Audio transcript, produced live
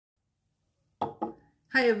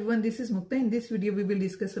Hi everyone, this is Mukta. In this video, we will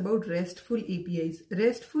discuss about RESTful APIs.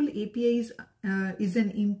 RESTful APIs is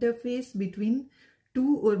an interface between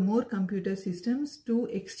two or more computer systems to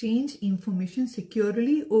exchange information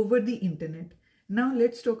securely over the internet. Now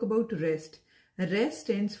let's talk about REST. REST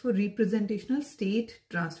stands for Representational State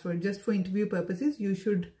Transfer. Just for interview purposes, you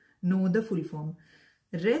should know the full form.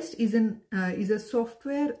 REST is a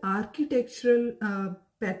software architectural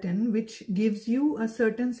pattern which gives you a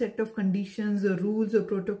certain set of conditions or rules or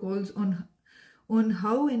protocols on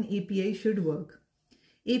how an API should work.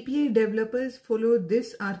 API developers follow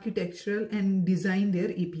this architectural and design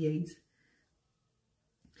their APIs.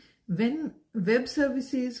 When web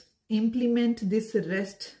services implement this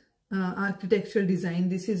REST architectural design,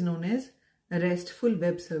 this is known as RESTful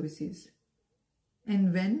web services.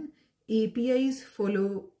 And when APIs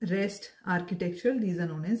follow REST architecture, these are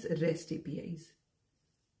known as REST APIs.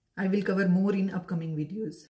 I will cover more in upcoming videos.